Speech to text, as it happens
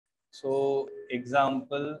So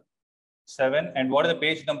example 7, and what is the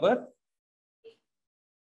page number?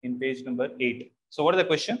 In page number 8. So what is the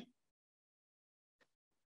question?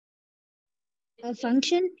 A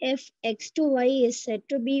function f x to y is said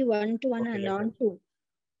to be 1-to-1 and onto.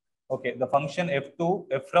 Okay, the function f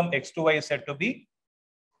from x to y is said to be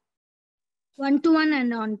 1-to-1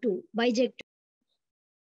 and onto bijective.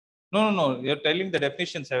 No. You're telling the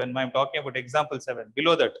definition 7. I'm talking about example 7.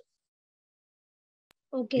 Below that.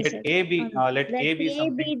 Okay, Let sir. A be let A be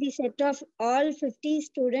something. Be the set of all 50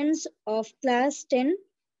 students of class 10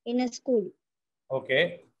 in a school.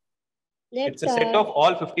 Okay. It's a set of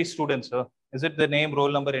all 50 students, sir. Is it the name,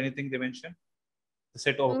 roll number, anything they mentioned? The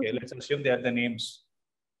set. Okay, let's assume they are the names.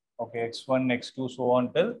 Okay, x1, x2, so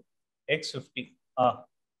on till x50.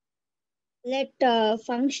 Let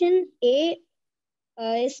function A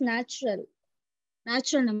is natural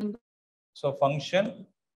number. So function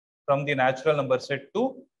from the natural number set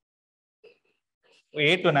to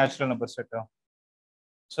A to natural number set.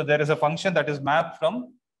 So there is a function that is mapped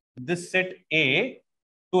from this set A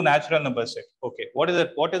to natural number set. Okay, what is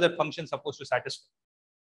that function supposed to satisfy?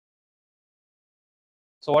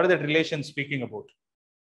 So what is that relation speaking about?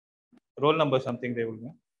 Roll number something they will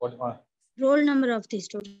know. What? Roll number of the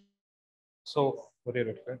student. So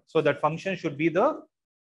that function should be the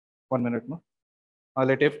 1 minute. No?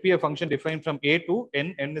 Let f be a function defined from A to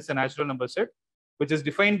n. N is a natural number set, which is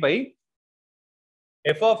defined by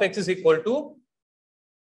f of x is equal to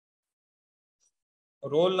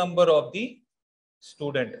roll number of the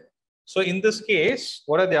student. So in this case,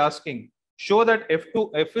 what are they asking? Show that f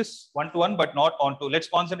is 1-to-1 but not onto. Let's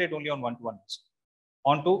concentrate only on 1-to-1.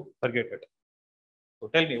 Onto, forget it. So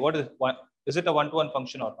tell me, what is it a 1-to-1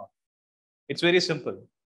 function or not? It's very simple.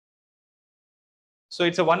 So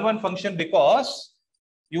it's a 1-1 function because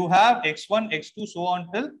you have x1, x2, so on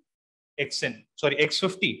till xn. Sorry,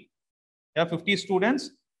 x50. You have 50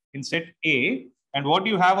 students in set A, and what do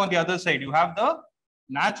you have on the other side? You have the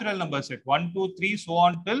natural number set 1, 2, 3, so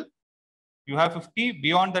on till you have 50.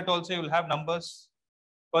 Beyond that also you will have numbers,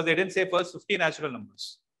 because they didn't say first 50 natural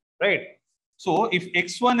numbers, right? So if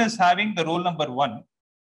x1 is having the roll number 1,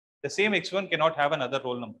 the same x1 cannot have another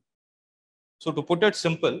roll number. So to put it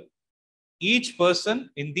simple, each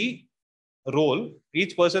person in the roll,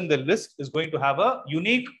 each person in the list is going to have a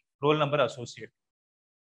unique roll number associated.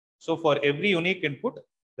 So for every unique input,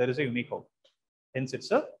 there is a unique output. Hence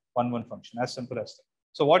it's a 1-1 function, as simple as that.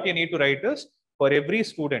 So what you need to write is, for every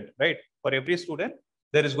student, right? For every student,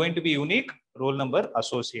 there is going to be unique roll number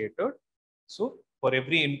associated. So for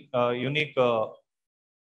every unique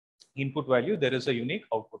input value, there is a unique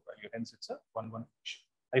output value. Hence it's a 1-1 function.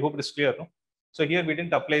 I hope it is clear, no? So here we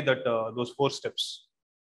didn't apply that those 4 steps.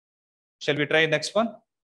 Shall we try next one?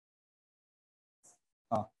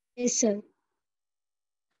 Yes, sir.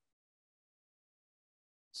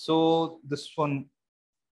 So this one,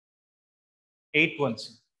 8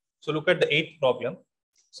 ones. So look at the 8th problem.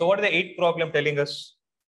 So what is the 8th problem telling us?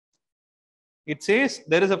 It says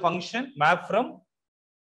there is a function mapped from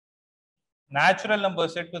natural number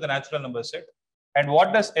set to the natural number set. And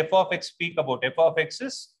what does f of x speak about? F of x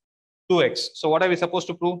is 2x. So what are we supposed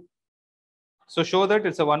to prove? So show that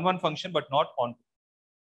it's a 1-1 function but not onto.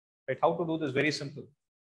 Right? How to do this? Very simple.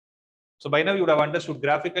 So by now you would have understood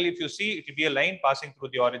graphically. If you see, it will be a line passing through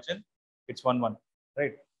the origin. It's 1-1,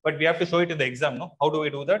 right? But we have to show it in the exam. No? How do we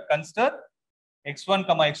do that? Consider x1,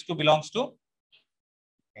 x2 belongs to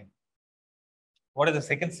n. What is the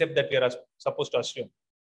second step that we are supposed to assume?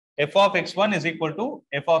 F of x1 is equal to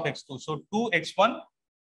f of x2. So 2x1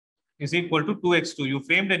 is equal to 2x2. You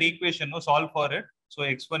framed an equation, no? Solve for it. So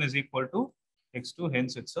x1 is equal to x2.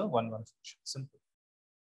 Hence it's a 1-1 function. Simple.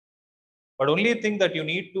 But only thing that you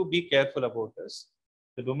need to be careful about is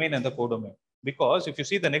the domain and the codomain. Because if you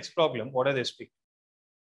see the next problem, what are they speaking?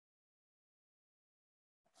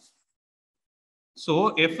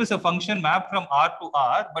 So f is a function mapped from R to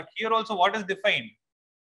R, but here also what is defined?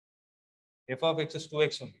 F of x is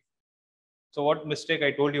 2x only. So what mistake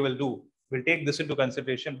I told you will do? We'll take this into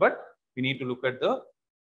consideration, but we need to look at the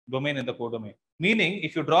domain and the codomain. Meaning,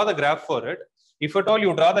 if you draw the graph for it, if at all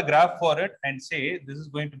you draw the graph for it and say this is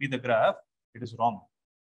going to be the graph, it is wrong.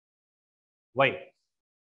 Why?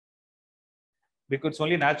 Because it's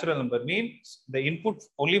only natural number. Means the input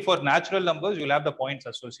only for natural numbers, you'll have the points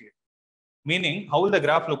associated. Meaning, how will the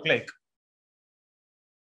graph look like?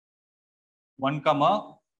 1,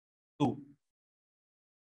 2.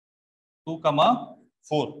 2,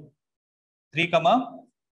 4. 3,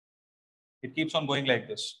 it keeps on going like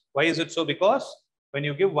this. Why is it so? Because when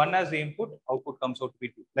you give 1 as the input, output comes out to be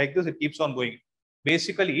 2. Like this, it keeps on going.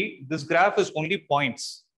 Basically, this graph is only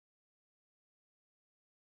points.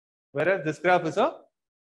 Whereas this graph is a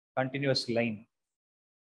continuous line.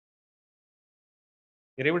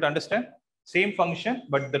 You're able to understand? Same function,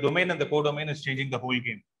 but the domain and the codomain is changing the whole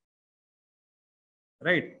game.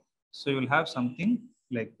 Right? So you will have something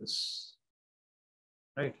like this.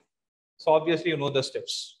 Right? So obviously you know the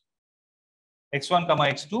steps. x1 comma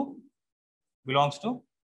x2 belongs to,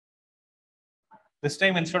 this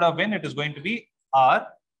time instead of n, it is going to be r.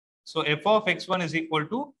 So f of x1 is equal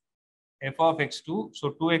to f of x2.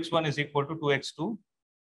 So 2x1 is equal to 2x2.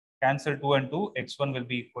 Cancel 2 and 2. x1 will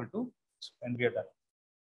be equal to, and we are done.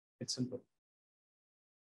 It's simple.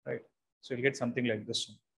 Right? So you'll get something like this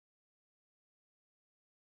one.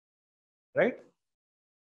 Right?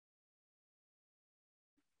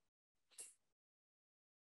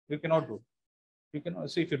 You cannot do. You can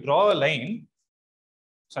see if you draw a line.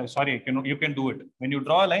 Sorry, you can do it. When you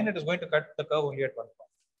draw a line, it is going to cut the curve only at one point.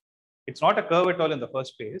 It's not a curve at all in the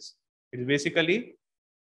first place. It is basically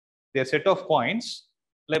their set of points.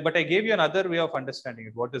 But I gave you another way of understanding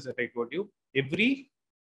it. What is it I told you?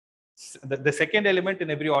 The second element in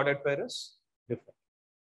every ordered pair is different.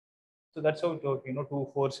 So that's how,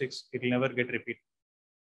 2, 4, 6, it will never get repeated.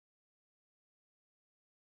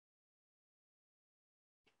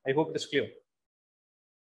 I hope it is clear.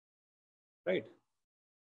 Right.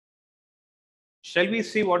 Shall we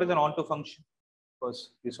see what is an onto function?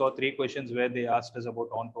 Because we saw 3 questions where they asked us about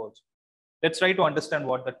onto also. Let's try to understand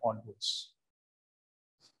what that onto is.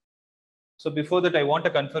 So before that, I want a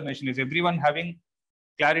confirmation. Is everyone having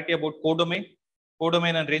clarity about codomain?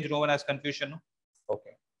 Codomain and range, no one has confusion? No?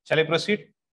 Okay. Shall I proceed?